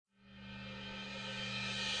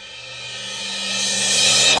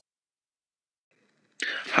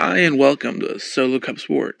Hi, and welcome to Solo Cup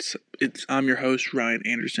Sports. I'm your host, Ryan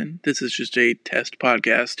Anderson. This is just a test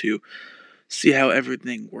podcast to see how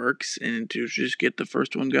everything works and to just get the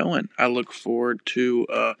first one going. I look forward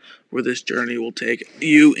to where this journey will take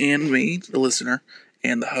you and me, the listener,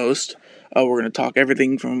 and the host. We're going to talk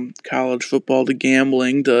everything from college football to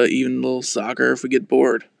gambling to even a little soccer if we get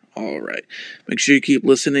bored. All right. Make sure you keep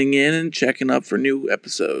listening in and checking up for new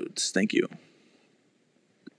episodes. Thank you.